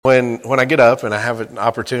when I get up and I have an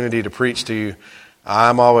opportunity to preach to you,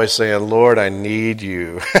 I'm always saying, Lord, I need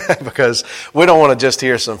you. Because we don't want to just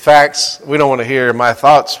hear some facts. We don't want to hear my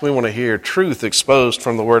thoughts. We want to hear truth exposed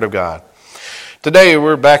from the Word of God. Today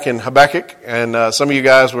we're back in Habakkuk, and some of you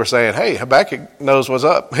guys were saying, hey, Habakkuk knows what's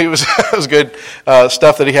up. It was good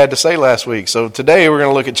stuff that he had to say last week. So today we're going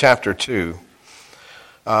to look at chapter 2.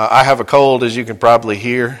 I have a cold, as you can probably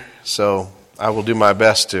hear, so I will do my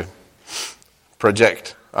best to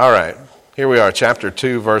project. All right, here we are, chapter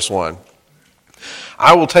 2, verse 1.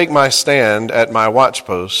 I will take my stand at my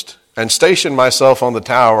watchpost and station myself on the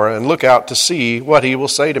tower and look out to see what he will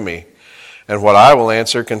say to me and what I will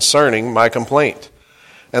answer concerning my complaint.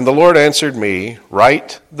 And the Lord answered me,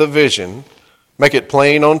 write the vision, make it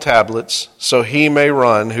plain on tablets, so he may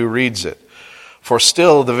run who reads it. For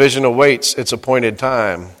still the vision awaits its appointed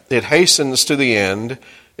time. It hastens to the end,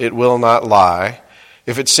 it will not lie.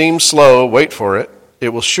 If it seems slow, wait for it. It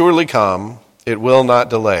will surely come, it will not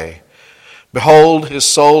delay. Behold, his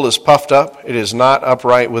soul is puffed up, it is not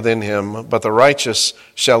upright within him, but the righteous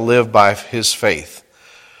shall live by his faith.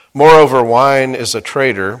 Moreover, wine is a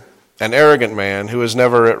traitor, an arrogant man who is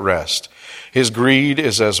never at rest. His greed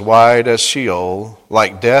is as wide as Sheol.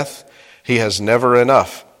 Like death, he has never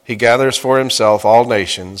enough. He gathers for himself all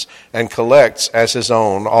nations and collects as his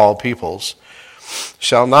own all peoples.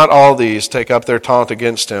 Shall not all these take up their taunt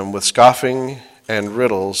against him with scoffing and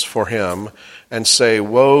riddles for him, and say,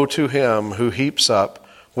 woe to him who heaps up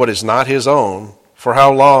what is not his own, for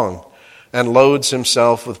how long, and loads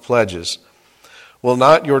himself with pledges? Will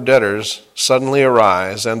not your debtors suddenly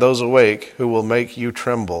arise, and those awake who will make you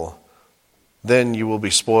tremble? Then you will be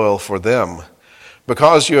spoiled for them.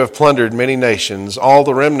 Because you have plundered many nations, all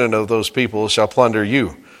the remnant of those people shall plunder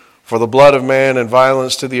you. For the blood of man and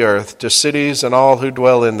violence to the earth, to cities and all who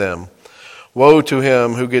dwell in them. Woe to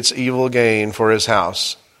him who gets evil gain for his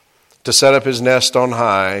house, to set up his nest on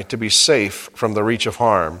high, to be safe from the reach of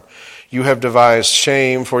harm. You have devised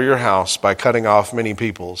shame for your house by cutting off many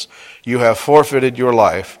peoples. You have forfeited your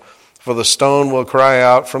life, for the stone will cry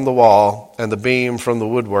out from the wall, and the beam from the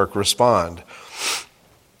woodwork respond.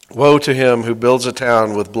 Woe to him who builds a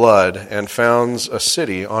town with blood and founds a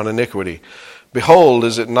city on iniquity. Behold,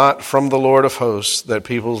 is it not from the Lord of hosts that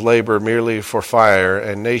peoples labor merely for fire,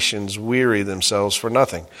 and nations weary themselves for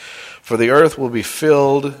nothing? For the earth will be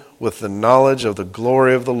filled with the knowledge of the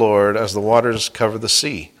glory of the Lord as the waters cover the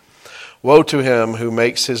sea. Woe to him who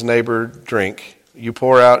makes his neighbor drink. You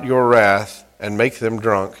pour out your wrath and make them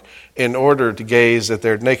drunk in order to gaze at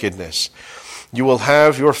their nakedness. You will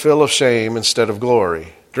have your fill of shame instead of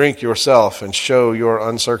glory. Drink yourself and show your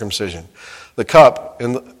uncircumcision. The cup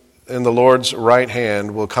in the Lord's right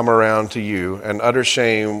hand will come around to you, and utter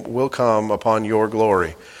shame will come upon your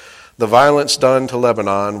glory. The violence done to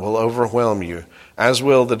Lebanon will overwhelm you, as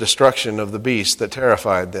will the destruction of the beast that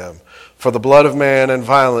terrified them. For the blood of man and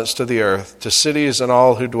violence to the earth, to cities and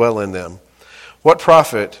all who dwell in them. What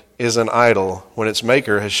profit is an idol when its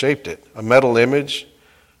maker has shaped it? A metal image,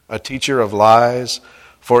 a teacher of lies?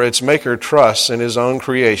 For its maker trusts in his own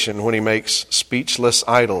creation when he makes speechless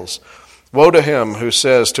idols. Woe to him who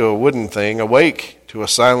says to a wooden thing, awake, to a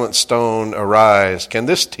silent stone, arise. Can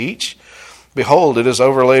this teach? Behold, it is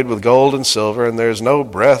overlaid with gold and silver, and there is no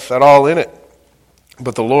breath at all in it.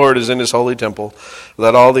 But the Lord is in his holy temple.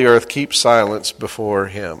 Let all the earth keep silence before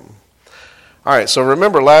him. All right, so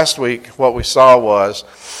remember last week what we saw was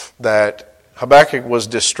that Habakkuk was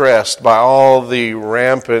distressed by all the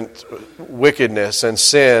rampant wickedness and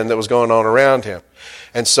sin that was going on around him.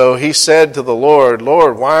 And so he said to the Lord,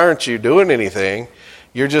 Lord, why aren't you doing anything?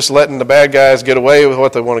 You're just letting the bad guys get away with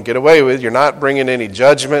what they want to get away with. You're not bringing any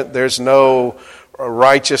judgment. There's no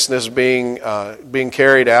righteousness being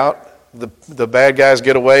carried out. The bad guys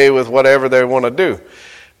get away with whatever they want to do.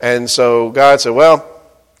 And so God said, well,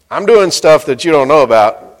 I'm doing stuff that you don't know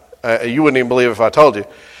about. You wouldn't even believe if I told you.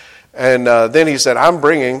 And then he said, I'm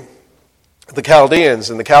bringing the Chaldeans,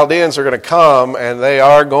 and the Chaldeans are going to come, and they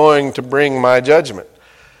are going to bring my judgment.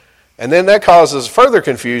 And then that causes further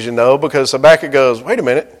confusion, though, because Habakkuk goes, wait a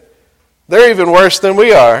minute, they're even worse than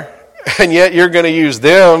we are, and yet you're going to use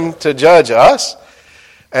them to judge us?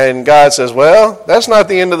 And God says, well, that's not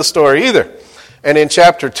the end of the story either. And in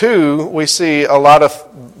chapter 2, we see a lot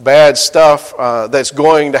of bad stuff that's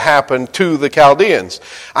going to happen to the Chaldeans.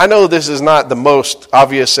 I know this is not the most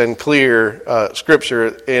obvious and clear scripture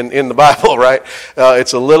in the Bible, right?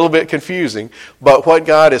 It's a little bit confusing. But what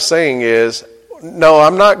God is saying is, no,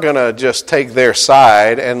 I'm not going to just take their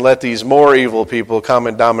side and let these more evil people come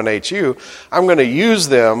and dominate you. I'm going to use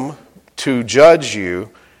them to judge you,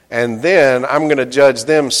 and then I'm going to judge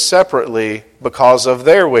them separately because of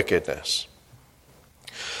their wickedness.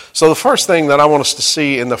 So the first thing that I want us to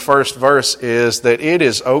see in the first verse is that it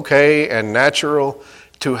is okay and natural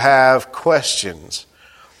to have questions.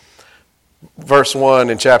 Verse 1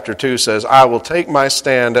 in chapter 2 says, I will take my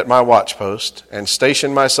stand at my watchpost and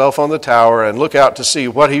station myself on the tower and look out to see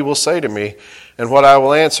what he will say to me and what I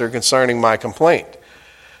will answer concerning my complaint.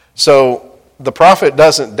 So the prophet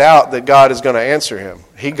doesn't doubt that God is going to answer him.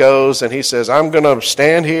 He goes and he says, I'm going to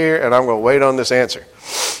stand here and I'm going to wait on this answer.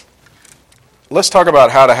 Let's talk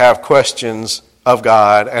about how to have questions of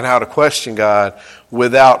God and how to question God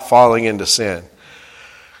without falling into sin.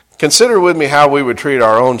 Consider with me how we would treat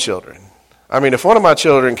our own children. I mean, if one of my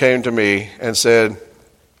children came to me and said,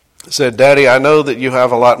 Daddy, I know that you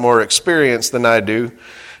have a lot more experience than I do,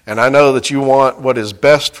 and I know that you want what is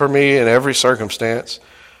best for me in every circumstance.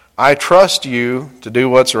 I trust you to do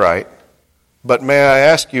what's right, but may I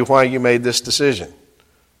ask you why you made this decision?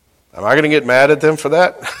 Am I going to get mad at them for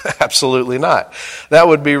that? Absolutely not. That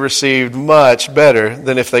would be received much better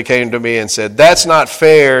than if they came to me and said, that's not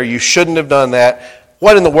fair, you shouldn't have done that.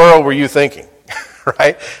 What in the world were you thinking?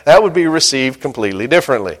 Right? That would be received completely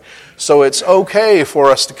differently. So it's okay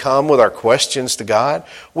for us to come with our questions to God.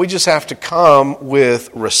 We just have to come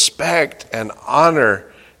with respect and honor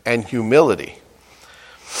and humility.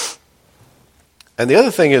 And the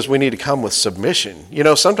other thing is we need to come with submission. You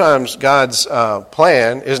know, sometimes God's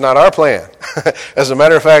plan is not our plan. As a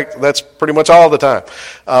matter of fact, that's pretty much all the time.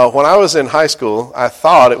 When I was in high school, I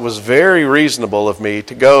thought it was very reasonable of me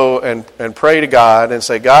to go and pray to God and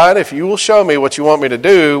say, God, if you will show me what you want me to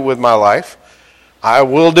do with my life, I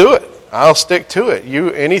will do it. I'll stick to it.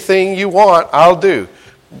 Anything you want, I'll do.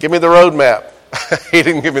 Give me the roadmap. He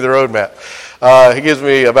didn't give me the roadmap. He gives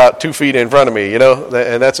me about 2 feet in front of me,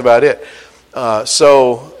 and that's about it.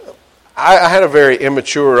 So I had a very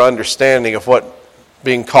immature understanding of what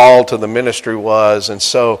being called to the ministry was, and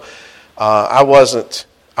so I wasn't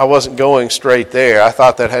going straight there. I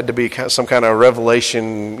thought that had to be some kind of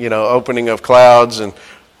revelation, opening of clouds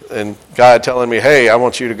and God telling me, hey, I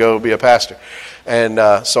want you to go be a pastor.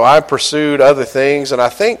 And so I pursued other things, and I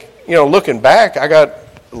think, looking back, I got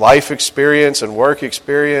life experience and work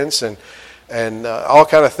experience and all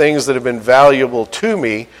kind of things that have been valuable to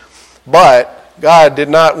me. But God did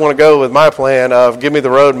not want to go with my plan of give me the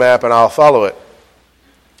roadmap and I'll follow it.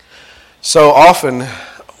 So often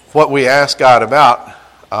what we ask God about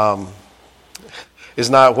is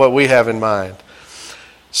not what we have in mind.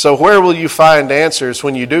 So where will you find answers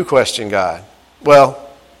when you do question God? Well,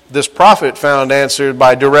 this prophet found answers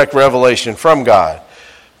by direct revelation from God.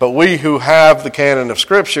 But we who have the canon of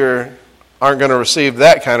Scripture aren't going to receive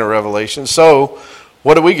that kind of revelation. So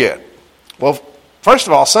what do we get? Well, first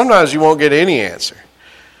of all, sometimes you won't get any answer.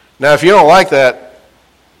 Now, if you don't like that,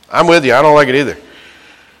 I'm with you. I don't like it either.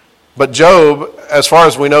 But Job, as far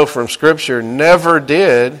as we know from Scripture, never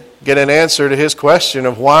did get an answer to his question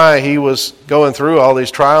of why he was going through all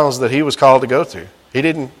these trials that he was called to go through. He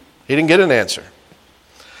didn't get an answer.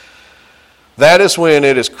 That is when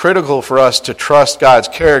it is critical for us to trust God's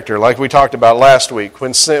character, like we talked about last week.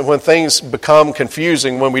 When things become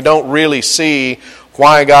confusing, when we don't really see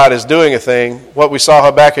why God is doing a thing, what we saw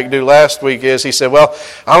Habakkuk do last week is he said, well,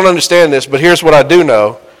 I don't understand this, but here's what I do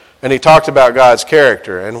know. And he talked about God's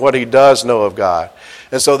character and what he does know of God.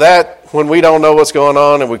 And so that when we don't know what's going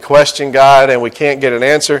on and we question God and we can't get an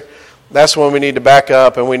answer, that's when we need to back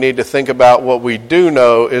up and we need to think about what we do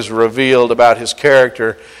know is revealed about his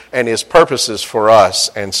character and his purposes for us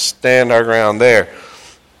and stand our ground there.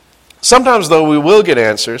 Sometimes, though, we will get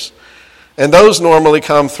answers, and those normally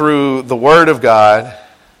come through the Word of God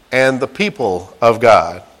and the people of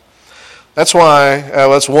God. That's why,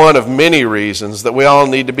 that's one of many reasons that we all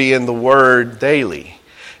need to be in the Word daily.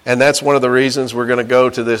 And that's one of the reasons we're going to go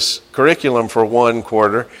to this curriculum for 1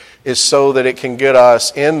 quarter, is so that it can get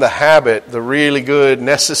us in the habit, the really good,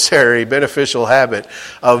 necessary, beneficial habit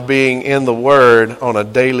of being in the Word on a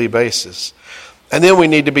daily basis. And then we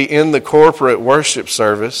need to be in the corporate worship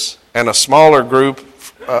service and a smaller group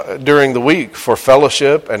during the week for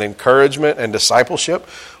fellowship and encouragement and discipleship.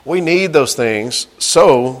 We need those things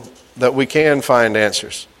so that we can find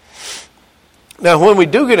answers. Now, when we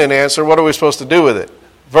do get an answer, what are we supposed to do with it?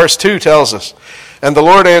 Verse 2 tells us, and the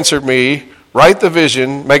Lord answered me, write the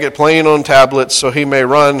vision, make it plain on tablets so he may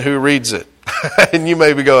run who reads it. And you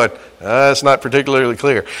may be going, that's not particularly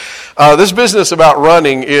clear. This business about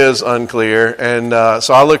running is unclear. And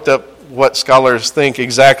so I looked up what scholars think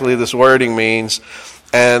exactly this wording means.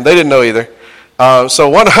 And they didn't know either.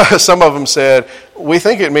 Some of them said, we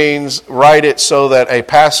think it means write it so that a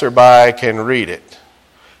passerby can read it.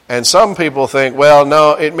 And some people think, well,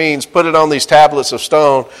 no, it means put it on these tablets of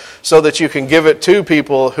stone so that you can give it to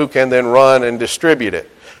people who can then run and distribute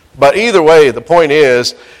it. But either way, the point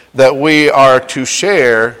is that we are to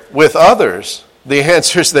share with others the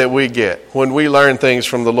answers that we get when we learn things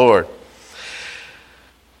from the Lord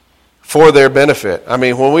for their benefit. I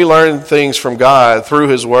mean, when we learn things from God through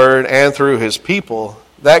His Word and through His people,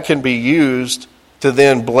 that can be used to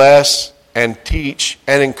then bless and teach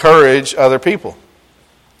and encourage other people.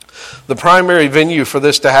 The primary venue for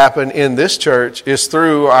this to happen in this church is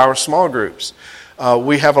through our small groups.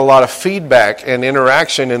 We have a lot of feedback and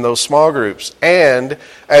interaction in those small groups. And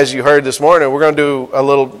as you heard this morning, we're going to do a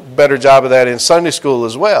little better job of that in Sunday school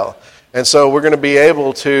as well. And so we're going to be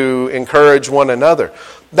able to encourage one another.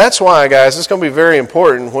 That's why, guys, it's going to be very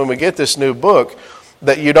important when we get this new book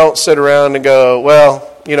that you don't sit around and go, well,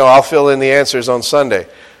 I'll fill in the answers on Sunday.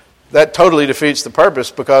 That totally defeats the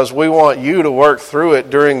purpose, because we want you to work through it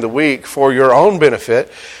during the week for your own benefit.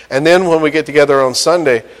 And then when we get together on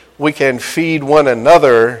Sunday, we can feed one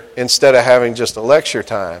another instead of having just a lecture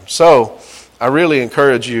time. So I really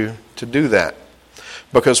encourage you to do that,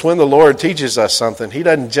 because when the Lord teaches us something, He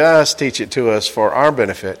doesn't just teach it to us for our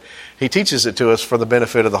benefit. He teaches it to us for the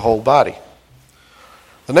benefit of the whole body.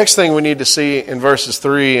 The next thing we need to see in verses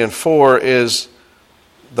 3 and 4 is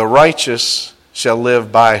the righteous shall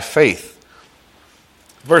live by faith.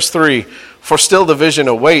 Verse 3, for still the vision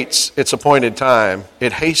awaits its appointed time.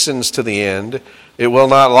 It hastens to the end. It will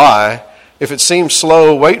not lie. If it seems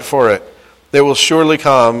slow, wait for it. It will surely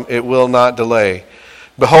come. It will not delay.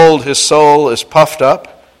 Behold, his soul is puffed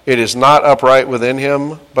up. It is not upright within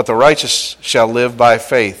him, but the righteous shall live by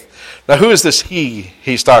faith. Now, who is this he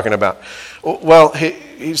he's talking about? Well,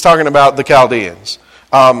 he's talking about the Chaldeans.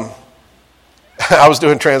 I was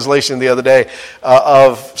doing translation the other day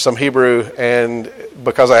of some Hebrew, and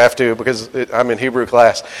because I'm in Hebrew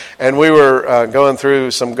class, and we were going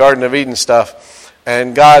through some Garden of Eden stuff,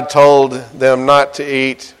 and God told them not to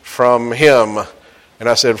eat from him. And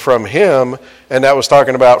I said, from him, and that was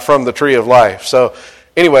talking about from the tree of life. So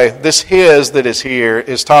anyway, this his that is here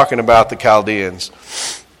is talking about the Chaldeans.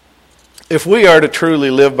 If we are to truly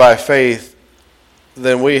live by faith,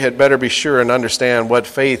 then we had better be sure and understand what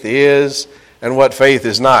faith is and what faith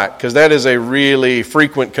is not, because that is a really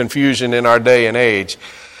frequent confusion in our day and age.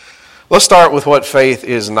 Let's start with what faith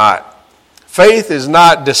is not. Faith is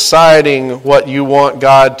not deciding what you want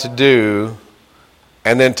God to do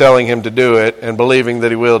and then telling Him to do it and believing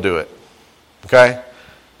that He will do it. Okay?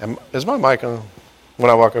 Is my mic on when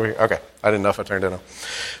I walk over here? Okay. I didn't know if I turned it on.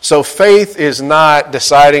 So faith is not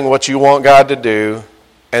deciding what you want God to do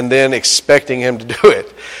and then expecting Him to do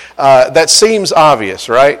it. That seems obvious,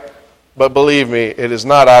 right? But believe me, it is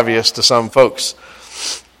not obvious to some folks.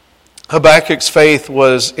 Habakkuk's faith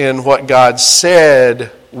was in what God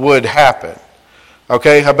said would happen.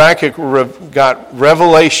 Okay, Habakkuk got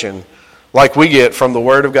revelation like we get from the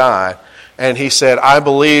Word of God. And he said, I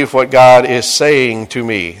believe what God is saying to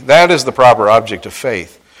me. That is the proper object of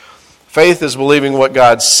faith. Faith is believing what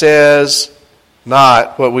God says,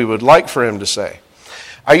 not what we would like for Him to say.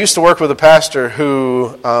 I used to work with a pastor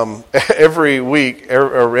who every week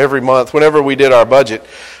or every month, whenever we did our budget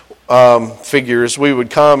figures, we would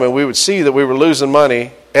come and we would see that we were losing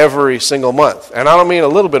money every single month. And I don't mean a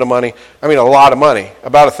little bit of money, I mean a lot of money,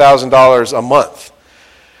 about $1,000 a month.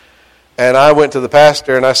 And I went to the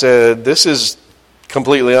pastor and I said, this is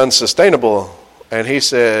completely unsustainable. And he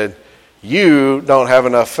said, you don't have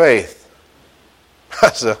enough faith. I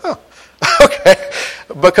said, oh, okay.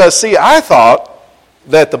 Because see, I thought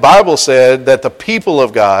that the Bible said that the people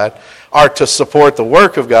of God are to support the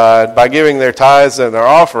work of God by giving their tithes and their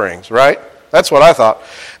offerings, right? That's what I thought.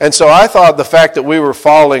 And so I thought the fact that we were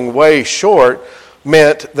falling way short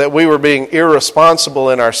meant that we were being irresponsible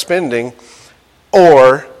in our spending,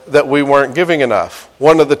 or that we weren't giving enough.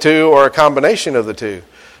 One of the two, or a combination of the two.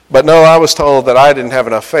 But no, I was told that I didn't have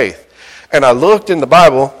enough faith. And I looked in the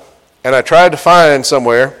Bible, and I tried to find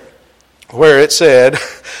somewhere where it said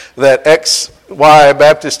that XY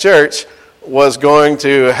Baptist Church was going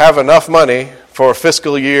to have enough money for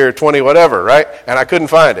fiscal year 20 whatever, right? And I couldn't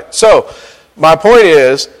find it. So my point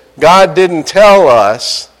is, God didn't tell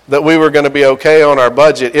us that we were going to be okay on our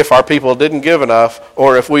budget if our people didn't give enough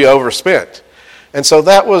or if we overspent. And so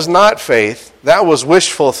that was not faith. That was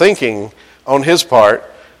wishful thinking on His part,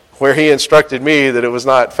 where He instructed me that it was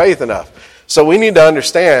not faith enough. So we need to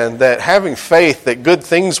understand that having faith that good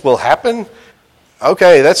things will happen,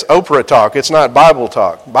 okay, that's Oprah talk. It's not Bible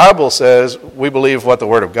talk. Bible says we believe what the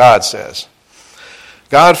Word of God says.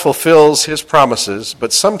 God fulfills His promises,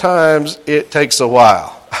 but sometimes it takes a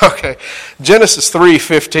while. Okay, Genesis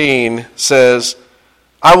 3:15 says,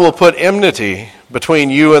 I will put enmity between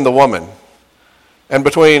you and the woman, and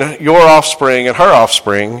between your offspring and her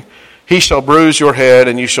offspring. He shall bruise your head,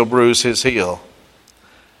 and you shall bruise his heel.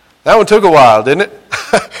 That one took a while, didn't it?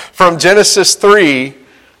 From Genesis 3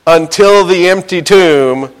 until the empty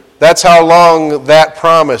tomb, that's how long that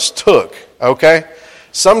promise took, okay?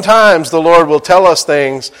 Sometimes the Lord will tell us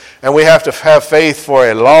things, and we have to have faith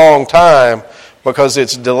for a long time because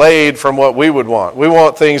it's delayed from what we would want. We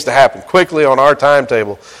want things to happen quickly on our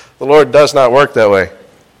timetable. The Lord does not work that way.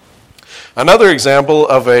 Another example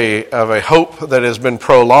of a hope that has been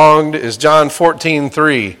prolonged is John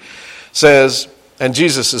 14:3 says, and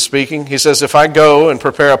Jesus is speaking, he says, if I go and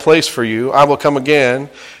prepare a place for you, I will come again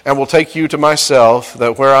and will take you to myself,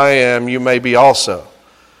 that where I am you may be also.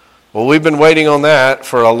 Well, we've been waiting on that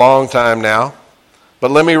for a long time now.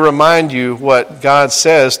 But let me remind you what God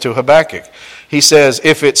says to Habakkuk. He says,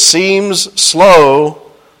 if it seems slow,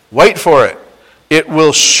 wait for it. It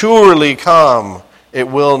will surely come. It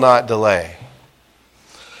will not delay.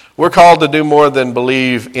 We're called to do more than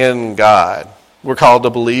believe in God. We're called to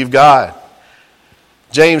believe God.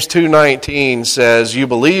 James 2:19 says, you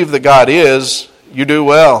believe that God is, you do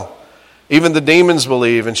well. Even the demons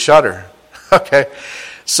believe and shudder. Okay?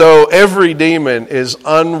 So every demon is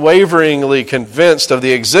unwaveringly convinced of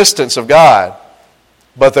the existence of God,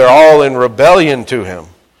 but they're all in rebellion to him.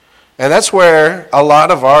 And that's where a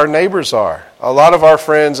lot of our neighbors are. A lot of our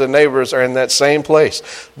friends and neighbors are in that same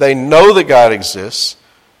place. They know that God exists,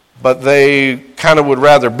 but they kind of would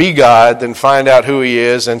rather be God than find out who he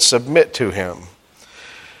is and submit to him.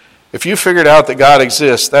 If you figured out that God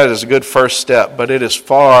exists, that is a good first step, but it is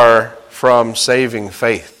far from saving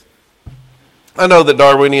faith. I know that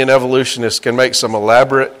Darwinian evolutionists can make some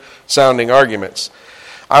elaborate sounding arguments.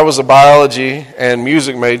 I was a biology and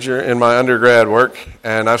music major in my undergrad work,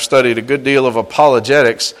 and I've studied a good deal of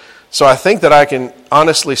apologetics, so I think that I can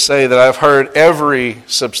honestly say that I've heard every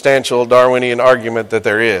substantial Darwinian argument that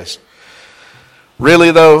there is.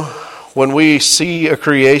 Really though, when we see a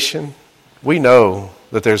creation, we know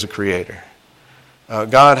that there's a creator.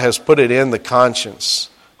 God has put it in the conscience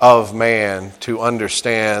of man to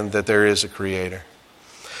understand that there is a creator.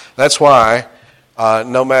 That's why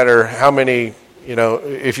no matter how many,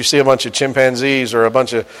 if you see a bunch of chimpanzees or a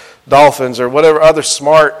bunch of dolphins or whatever other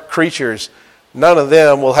smart creatures, none of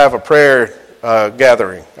them will have a prayer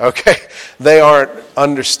gathering, okay? They aren't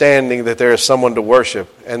understanding that there is someone to worship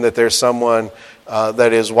and that there's someone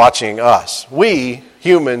that is watching us. We,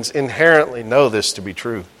 humans, inherently know this to be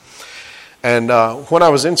true. And when I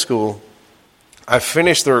was in school, I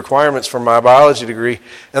finished the requirements for my biology degree,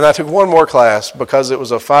 and I took one more class because it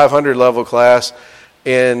was a 500 level class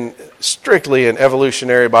strictly in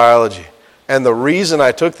evolutionary biology. And the reason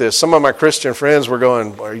I took this, some of my Christian friends were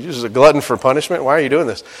going, are you just a glutton for punishment? Why are you doing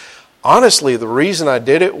this? Honestly, the reason I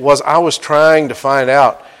did it was I was trying to find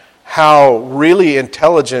out how really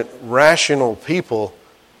intelligent, rational people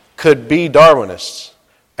could be Darwinists.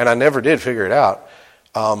 And I never did figure it out,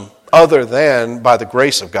 other than by the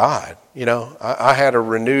grace of God. I had a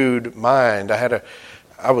renewed mind.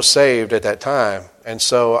 I was saved at that time. And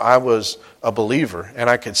so I was a believer, and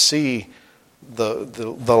I could see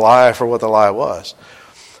the lie for what the lie was.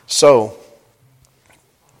 So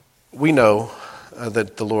we know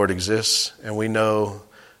that the Lord exists, and we know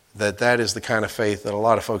that is the kind of faith that a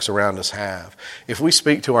lot of folks around us have. If we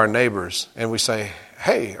speak to our neighbors and we say,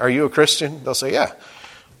 hey, are you a Christian? They'll say, yeah.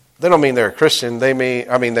 They don't mean they're a Christian. They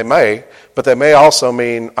may, but they may also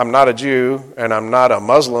mean I'm not a Jew and I'm not a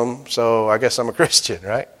Muslim, so I guess I'm a Christian,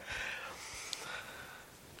 right?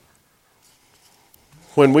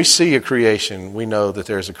 When we see a creation, we know that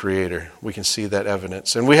there's a creator. We can see that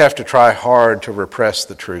evidence. And we have to try hard to repress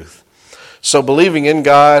the truth. So believing in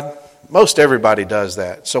God, most everybody does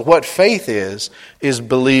that. So what faith is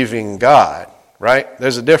believing God, right?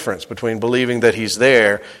 There's a difference between believing that he's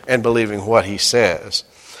there and believing what he says.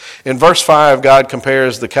 In verse 5, God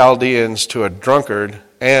compares the Chaldeans to a drunkard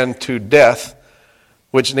and to death,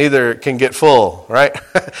 which neither can get full, right?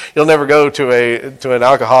 You'll never go to an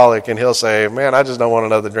alcoholic and he'll say, man, I just don't want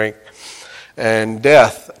another drink. And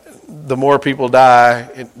death, the more people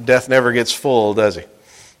die, death never gets full, does he?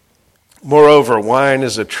 Moreover, wine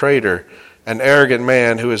is a traitor, an arrogant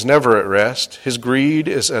man who is never at rest. His greed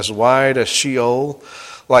is as wide as Sheol.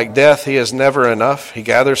 Like death, he is never enough. He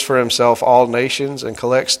gathers for himself all nations and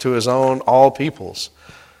collects to his own all peoples.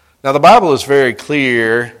 Now, the Bible is very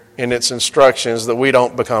clear in its instructions that we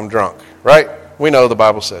don't become drunk, right? We know the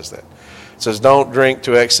Bible says that. It says don't drink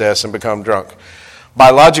to excess and become drunk.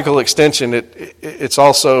 By logical extension, it's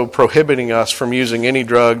also prohibiting us from using any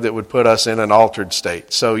drug that would put us in an altered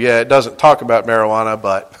state. So yeah, it doesn't talk about marijuana,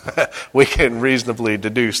 but we can reasonably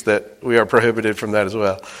deduce that we are prohibited from that as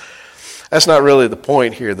well. That's not really the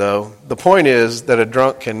point here, though. The point is that a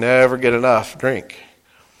drunk can never get enough drink.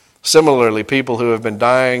 Similarly, people have been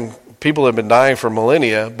dying for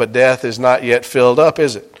millennia, but death is not yet filled up,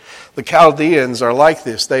 is it? The Chaldeans are like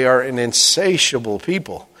this. They are an insatiable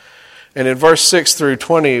people. And in verse 6 through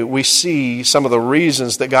 20, we see some of the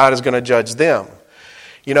reasons that God is going to judge them.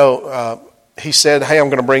 He said, hey, I'm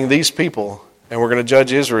going to bring these people, and we're going to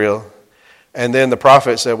judge Israel. And then the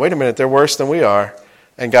prophet said, wait a minute, they're worse than we are.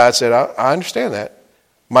 And God said, I understand that.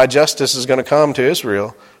 My justice is going to come to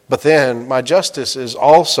Israel, but then my justice is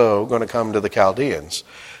also going to come to the Chaldeans.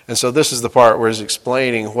 And so this is the part where he's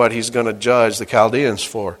explaining what he's going to judge the Chaldeans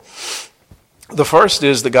for. The first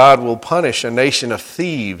is that God will punish a nation of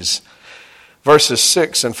thieves. Verses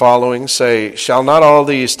 6 and following say, shall not all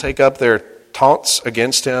these take up their taunts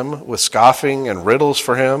against him with scoffing and riddles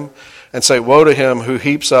for him, and say, woe to him who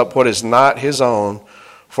heaps up what is not his own,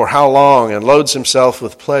 for how long, and loads himself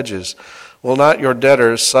with pledges? Will not your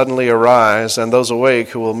debtors suddenly arise, and those awake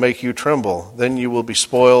who will make you tremble? Then you will be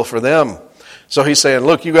spoil for them. So he's saying,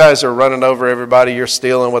 look, you guys are running over everybody. You're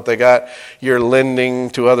stealing what they got. You're lending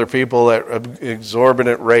to other people at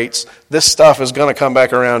exorbitant rates. This stuff is going to come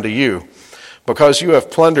back around to you. Because you have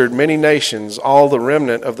plundered many nations, all the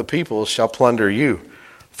remnant of the peoples shall plunder you.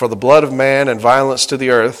 For the blood of man and violence to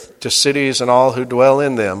the earth, to cities and all who dwell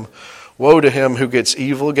in them. Woe to him who gets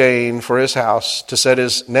evil gain for his house, to set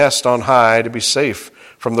his nest on high, to be safe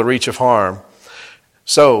from the reach of harm.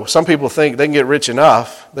 So some people think they can get rich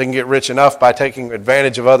enough. They can get rich enough by taking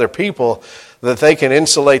advantage of other people that they can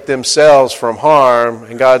insulate themselves from harm.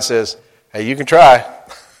 And God says, hey, you can try.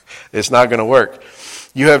 It's not going to work.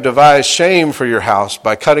 You have devised shame for your house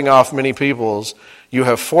by cutting off many peoples. You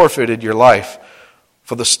have forfeited your life.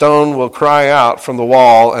 For the stone will cry out from the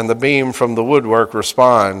wall, and the beam from the woodwork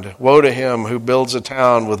respond. Woe to him who builds a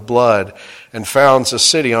town with blood and founds a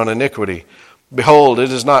city on iniquity. Behold,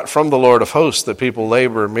 it is not from the Lord of hosts that people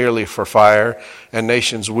labor merely for fire, and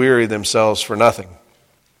nations weary themselves for nothing.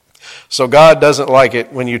 So God doesn't like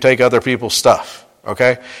it when you take other people's stuff,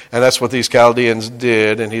 okay? And that's what these Chaldeans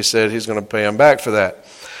did, and he said he's going to pay them back for that.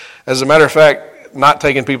 As a matter of fact, not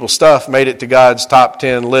taking people's stuff made it to God's top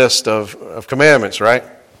 10 list of commandments, right?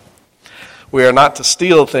 We are not to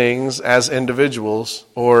steal things as individuals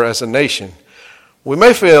or as a nation. We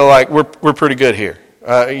may feel like we're pretty good here.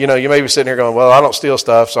 You may be sitting here going, well, I don't steal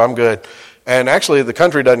stuff, so I'm good. And actually, the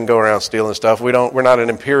country doesn't go around stealing stuff. We're not an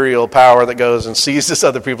imperial power that goes and seizes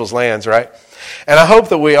other people's lands, right? And I hope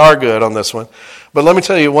that we are good on this one. But let me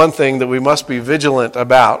tell you one thing that we must be vigilant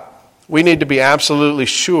about. We need to be absolutely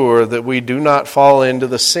sure that we do not fall into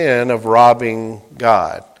the sin of robbing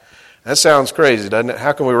God. That sounds crazy, doesn't it?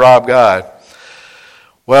 How can we rob God?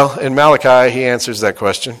 Well, in Malachi, he answers that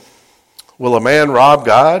question. Will a man rob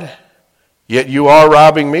God? Yet you are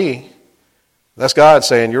robbing me. That's God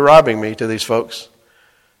saying, you're robbing me to these folks.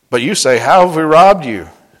 But you say, how have we robbed you?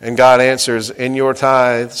 And God answers, in your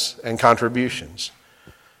tithes and contributions.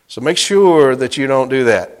 So make sure that you don't do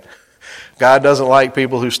that. God doesn't like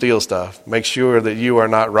people who steal stuff. Make sure that you are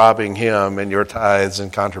not robbing him in your tithes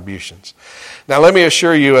and contributions. Now let me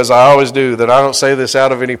assure you, as I always do, that I don't say this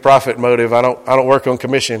out of any profit motive. I don't work on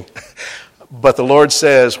commission. But the Lord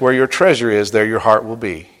says, where your treasure is, there your heart will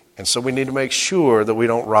be. And so we need to make sure that we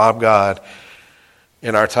don't rob God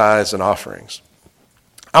in our tithes and offerings.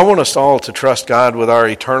 I want us all to trust God with our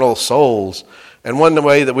eternal souls. And one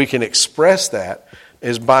way that we can express that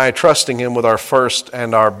is by trusting him with our first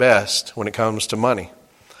and our best when it comes to money.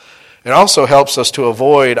 It also helps us to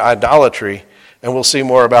avoid idolatry, and we'll see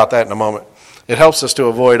more about that in a moment. It helps us to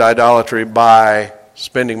avoid idolatry by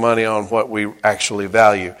spending money on what we actually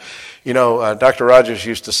value. Dr. Rogers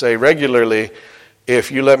used to say regularly, if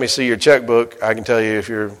you let me see your checkbook, I can tell you if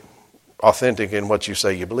you're authentic in what you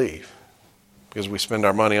say you believe, because we spend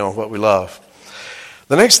our money on what we love.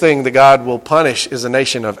 The next thing that God will punish is a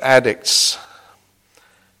nation of addicts.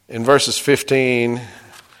 In verses 15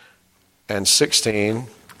 and 16,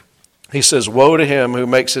 he says, woe to him who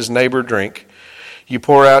makes his neighbor drink. You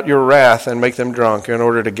pour out your wrath and make them drunk in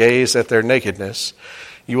order to gaze at their nakedness.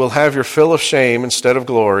 You will have your fill of shame instead of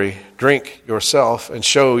glory. Drink yourself and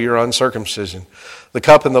show your uncircumcision. The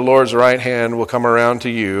cup in the Lord's right hand will come around to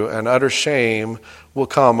you, and utter shame will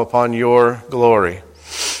come upon your glory.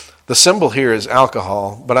 The symbol here is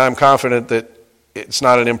alcohol, but I'm confident that it's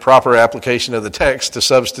not an improper application of the text to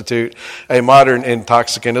substitute a modern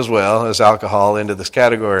intoxicant as well as alcohol into this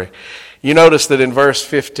category. You notice that in verse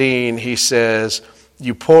 15 he says,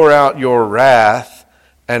 you pour out your wrath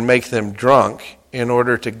and make them drunk in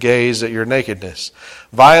order to gaze at your nakedness.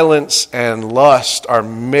 Violence and lust are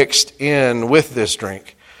mixed in with this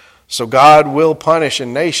drink. So God will punish a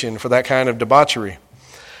nation for that kind of debauchery.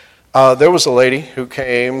 There was a lady who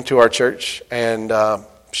came to our church, and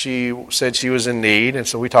she said she was in need, and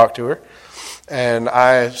so we talked to her. And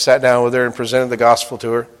I sat down with her and presented the gospel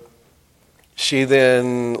to her. She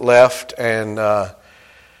then left and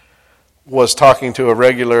was talking to a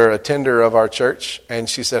regular attender of our church, and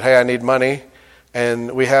she said, "Hey, I need money,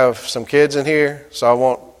 and we have some kids in here, so I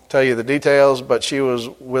won't tell you the details," but she was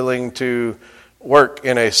willing to work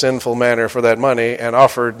in a sinful manner for that money and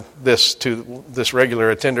offered this to this regular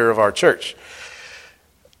attender of our church.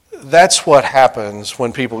 That's what happens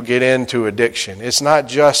when people get into addiction. It's not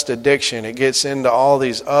just addiction. It gets into all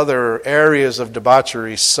these other areas of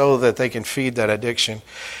debauchery so that they can feed that addiction.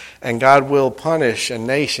 And God will punish a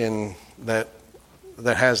nation that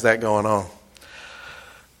has that going on.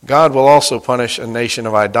 God will also punish a nation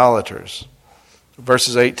of idolaters.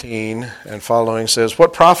 Verses 18 and following says,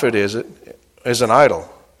 "What profit is an idol,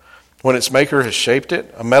 when its maker has shaped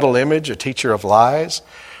it, a metal image, a teacher of lies?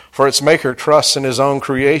 For its maker trusts in his own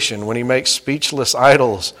creation when he makes speechless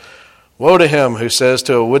idols. Woe to him who says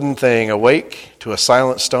to a wooden thing, 'Awake,' to a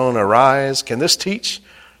silent stone, 'Arise.' Can this teach?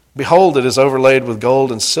 Behold, it is overlaid with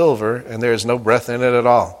gold and silver, and there is no breath in it at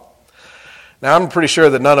all." Now, I'm pretty sure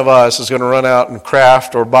that none of us is going to run out and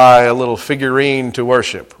craft or buy a little figurine to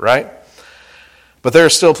worship, right? But there are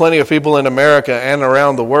still plenty of people in America and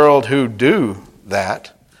around the world who do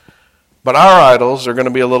that. But our idols are going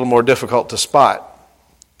to be a little more difficult to spot.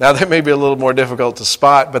 Now, they may be a little more difficult to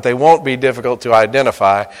spot, but they won't be difficult to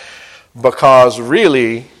identify, because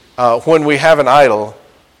really, when we have an idol,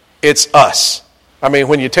 it's us. I mean,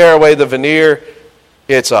 when you tear away the veneer,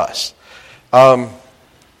 it's us.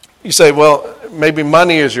 You say, well, maybe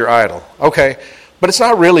money is your idol. Okay. But it's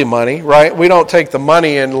not really money, right? We don't take the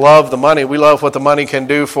money and love the money. We love what the money can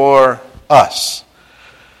do for us.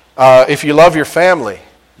 If you love your family,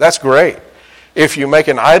 that's great. If you make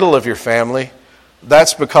an idol of your family,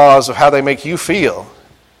 that's because of how they make you feel.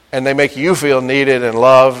 And they make you feel needed and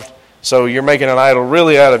loved. So you're making an idol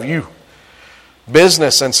really out of you.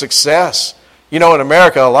 Business and success. You know, in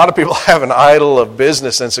America, a lot of people have an idol of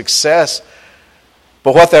business and success.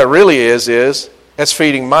 But what that really is it's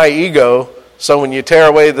feeding my ego. So when you tear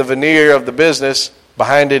away the veneer of the business,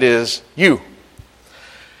 behind it is you.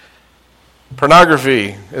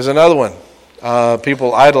 Pornography is another one.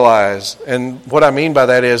 People idolize. And what I mean by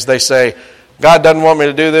that is they say, God doesn't want me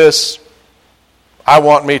to do this. I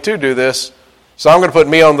want me to do this. So I'm going to put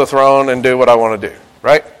me on the throne and do what I want to do.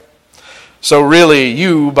 Right? So really,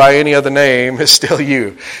 you, by any other name, is still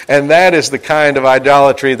you. And that is the kind of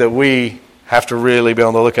idolatry that we have to really be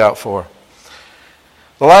on the lookout for.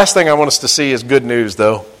 The last thing I want us to see is good news,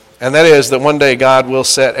 though, and that is that one day God will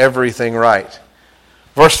set everything right.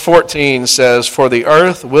 Verse 14 says, "For the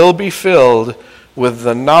earth will be filled with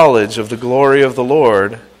the knowledge of the glory of the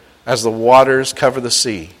Lord as the waters cover the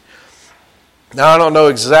sea." Now, I don't know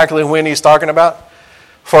exactly when he's talking about.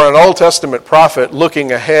 For an Old Testament prophet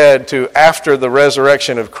looking ahead to after the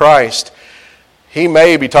resurrection of Christ, he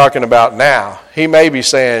may be talking about now. He may be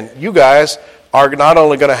saying, you guys are not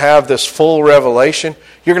only going to have this full revelation,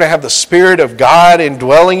 you're going to have the Spirit of God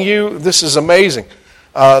indwelling you. This is amazing.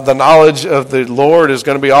 The knowledge of the Lord is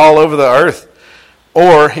going to be all over the earth.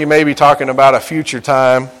 Or he may be talking about a future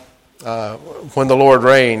time when the Lord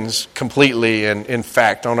reigns completely and in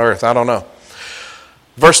fact on earth. I don't know.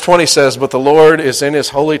 Verse 20 says, "But the Lord is in his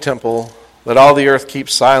holy temple. Let all the earth keep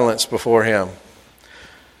silence before him."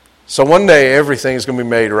 So one day everything is going to be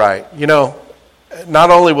made right. You know,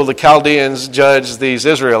 not only will the Chaldeans judge these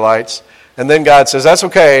Israelites, and then God says, that's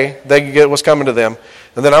okay, they can get what's coming to them.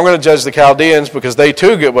 And then I'm going to judge the Chaldeans because they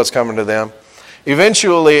too get what's coming to them.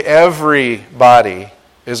 Eventually, everybody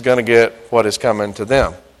is going to get what is coming to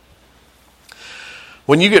them.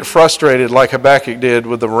 When you get frustrated like Habakkuk did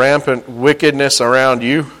with the rampant wickedness around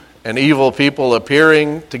you and evil people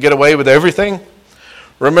appearing to get away with everything,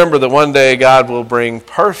 remember that one day God will bring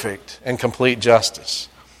perfect and complete justice.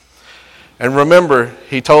 And remember,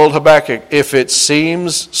 he told Habakkuk, if it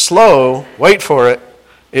seems slow, wait for it.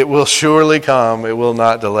 It will surely come. It will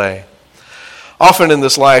not delay. Often in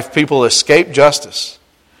this life, people escape justice.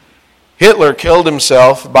 Hitler killed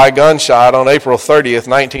himself by gunshot on April 30th,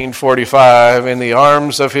 1945, in the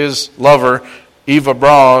arms of his lover, Eva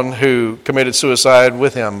Braun, who committed suicide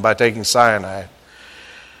with him by taking cyanide.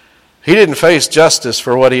 He didn't face justice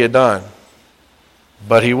for what he had done,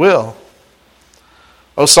 but he will.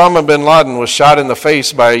 Osama bin Laden was shot in the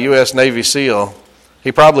face by a U.S. Navy SEAL.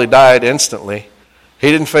 He probably died instantly.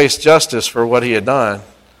 He didn't face justice for what he had done,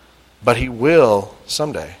 but he will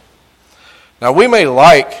someday. Now, we may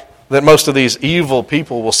like that most of these evil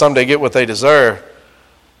people will someday get what they deserve,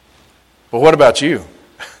 But what about you?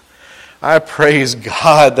 I praise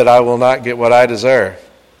God that I will not get what I deserve,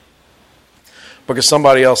 because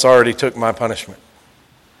somebody else already took my punishment.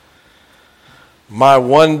 My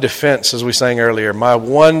one defense, as we sang earlier, my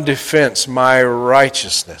one defense, my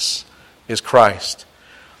righteousness is Christ.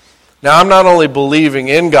 Now, I'm not only believing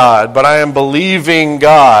in God, but I am believing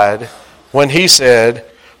God when He said,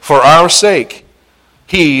 for our sake,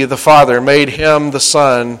 He, the Father, made Him, the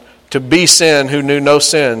Son, to be sin who knew no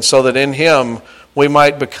sin, so that in Him we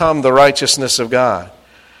might become the righteousness of God.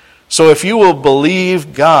 So if you will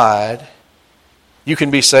believe God, you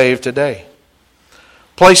can be saved today.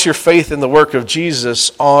 Place your faith in the work of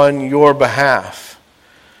Jesus on your behalf.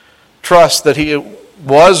 Trust that He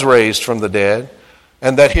was raised from the dead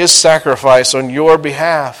and that His sacrifice on your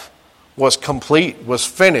behalf was complete, was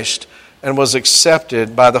finished, and was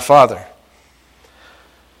accepted by the Father.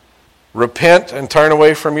 Repent and turn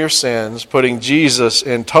away from your sins, putting Jesus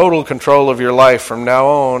in total control of your life from now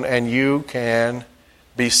on, and you can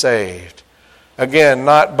be saved. Again,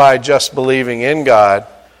 not by just believing in God,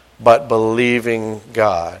 but believing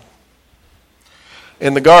God.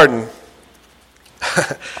 In the garden,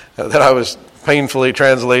 that I was painfully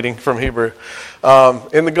translating from Hebrew,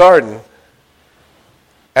 in the garden,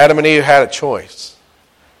 Adam and Eve had a choice.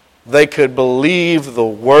 They could believe the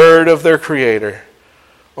word of their Creator,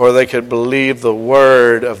 or they could believe the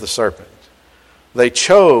word of the serpent. They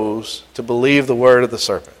chose to believe the word of the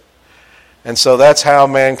serpent. And so that's how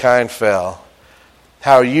mankind fell.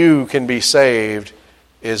 How you can be saved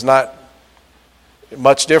is not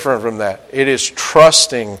much different from that. It is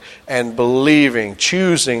trusting and believing,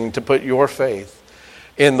 choosing to put your faith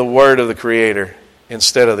in the word of the Creator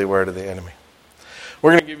instead of the word of the enemy.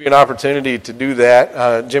 We're going to give you an opportunity to do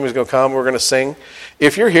that. Jimmy's going to come. We're going to sing.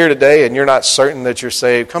 If you're here today and you're not certain that you're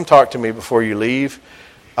saved, come talk to me before you leave.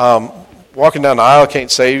 Walking down the aisle can't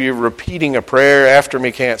save you. Repeating a prayer after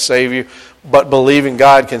me can't save you. But believing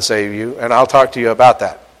God can save you, and I'll talk to you about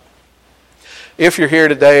that. If you're here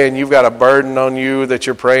today and you've got a burden on you that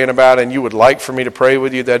you're praying about and you would like for me to pray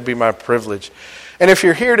with you, that'd be my privilege. And if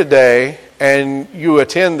you're here today and you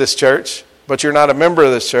attend this church, but you're not a member of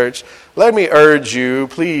this church, let me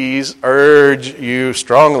please urge you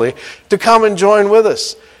strongly to come and join with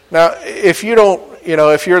us. Now, if you don't,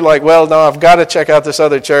 if you're like, well, no, I've got to check out this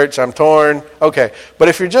other church, I'm torn, okay. But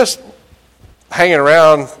if you're just hanging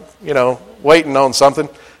around, waiting on something,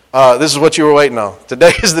 this is what you were waiting on.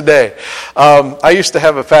 Today is the day. I used to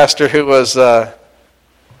have a pastor who was,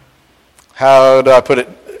 how do I put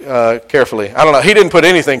it carefully? I don't know. He didn't put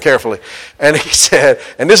anything carefully. And he said,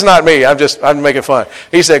 and this is not me, I'm making fun.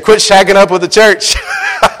 He said, quit shagging up with the church.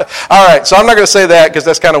 All right, so I'm not going to say that because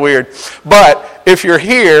that's kind of weird. But if you're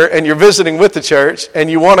here and you're visiting with the church and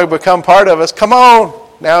you want to become part of us, come on.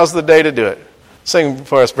 Now's the day to do it. Sing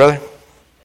for us, brother.